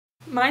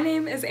My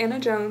name is Anna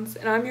Jones,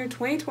 and I'm your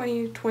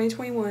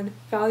 2020-2021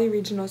 Valley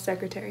Regional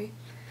Secretary.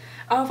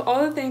 Out of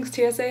all the things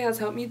TSA has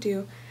helped me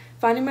do,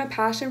 finding my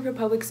passion for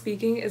public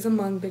speaking is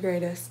among the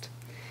greatest.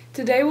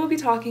 Today we'll be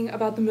talking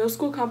about the middle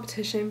school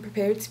competition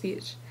prepared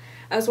speech,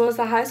 as well as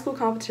the high school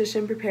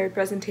competition prepared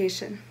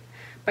presentation,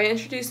 by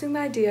introducing the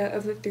idea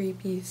of the 3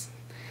 Ps.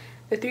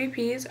 The 3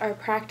 Ps are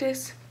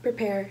practice,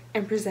 prepare,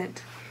 and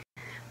present.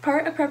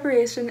 Part of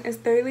preparation is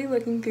thoroughly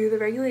looking through the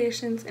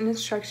regulations and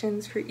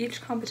instructions for each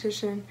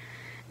competition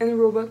in the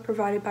rulebook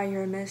provided by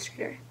your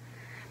administrator.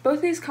 Both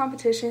these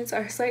competitions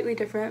are slightly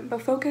different,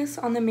 but focus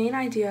on the main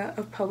idea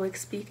of public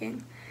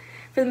speaking.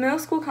 For the middle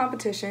school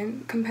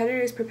competition,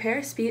 competitors prepare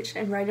a speech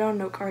and write it on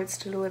note cards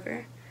to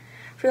deliver.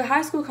 For the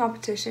high school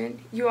competition,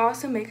 you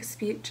also make a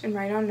speech and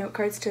write on note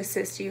cards to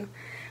assist you,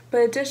 but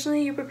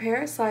additionally you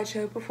prepare a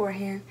slideshow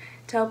beforehand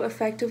to help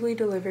effectively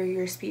deliver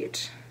your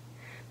speech.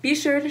 Be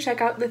sure to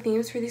check out the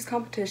themes for these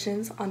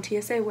competitions on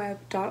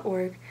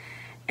tsaweb.org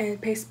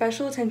and pay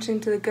special attention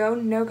to the go,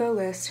 no-go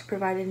list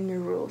provided in your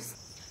rules.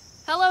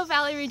 Hello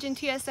Valley Region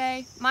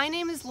TSA, my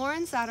name is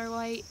Loren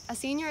Satterwhite, a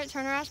senior at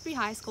Turner Ashby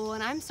High School,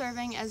 and I'm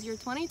serving as your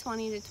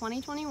 2020 to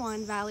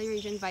 2021 Valley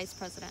Region Vice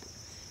President.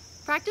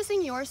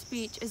 Practicing your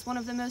speech is one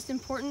of the most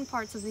important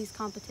parts of these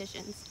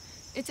competitions.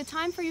 It's a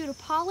time for you to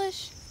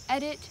polish,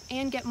 edit,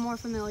 and get more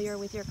familiar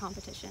with your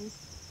competition.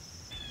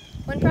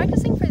 When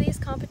practicing for these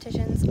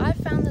competitions, I've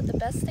found that the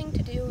best thing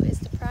to do is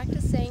to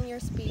practice saying your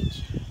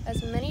speech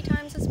as many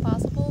times as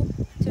possible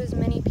to as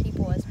many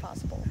people as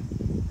possible.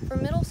 For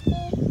middle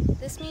school,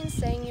 this means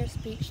saying your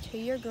speech to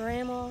your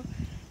grandma,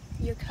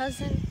 your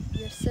cousin,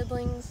 your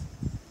siblings,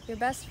 your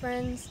best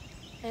friends,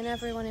 and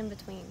everyone in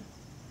between.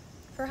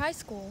 For high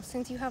school,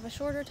 since you have a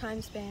shorter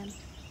time span,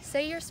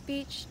 say your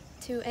speech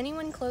to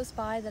anyone close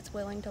by that's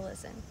willing to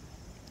listen.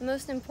 The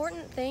most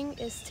important thing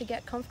is to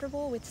get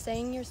comfortable with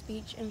saying your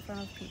speech in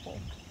front of people.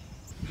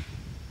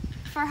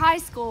 For high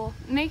school,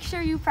 make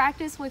sure you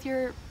practice with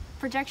your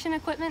projection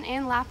equipment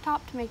and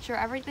laptop to make sure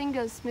everything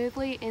goes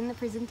smoothly in the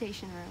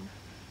presentation room.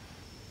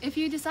 If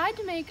you decide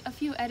to make a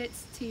few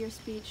edits to your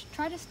speech,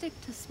 try to stick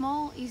to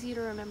small, easy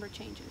to remember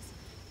changes.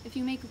 If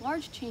you make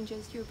large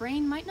changes, your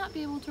brain might not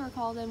be able to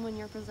recall them when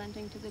you're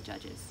presenting to the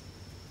judges.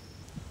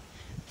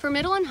 For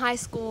middle and high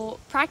school,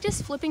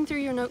 practice flipping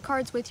through your note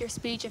cards with your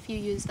speech if you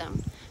use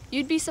them.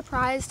 You'd be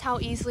surprised how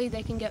easily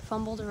they can get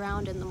fumbled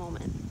around in the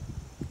moment.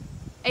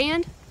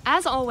 And,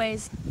 as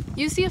always,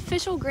 use the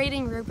official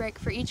grading rubric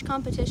for each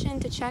competition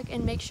to check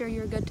and make sure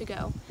you're good to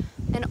go.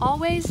 And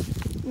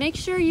always, make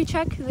sure you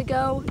check the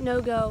go,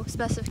 no-go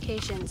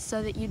specifications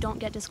so that you don't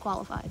get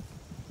disqualified.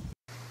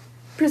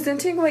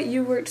 Presenting what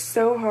you worked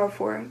so hard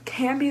for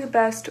can be the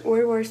best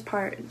or worst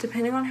part,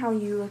 depending on how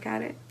you look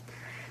at it.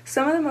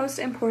 Some of the most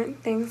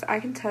important things I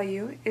can tell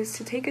you is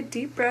to take a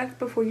deep breath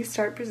before you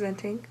start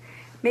presenting,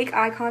 make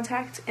eye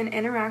contact and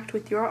interact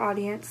with your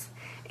audience,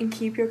 and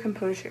keep your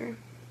composure.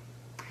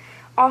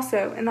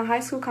 Also, in the high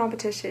school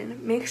competition,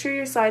 make sure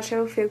your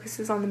slideshow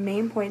focuses on the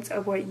main points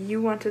of what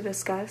you want to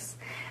discuss,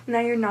 and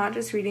that you're not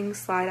just reading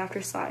slide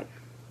after slide.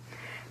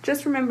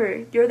 Just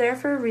remember, you're there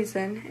for a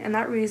reason, and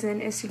that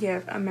reason is to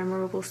give a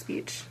memorable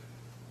speech.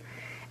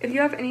 If you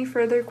have any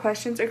further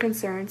questions or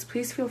concerns,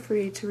 please feel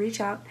free to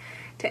reach out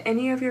to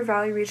any of your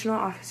Valley Regional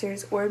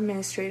officers or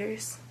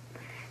administrators.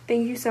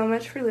 Thank you so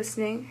much for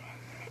listening,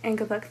 and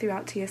good luck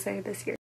throughout TSA this year.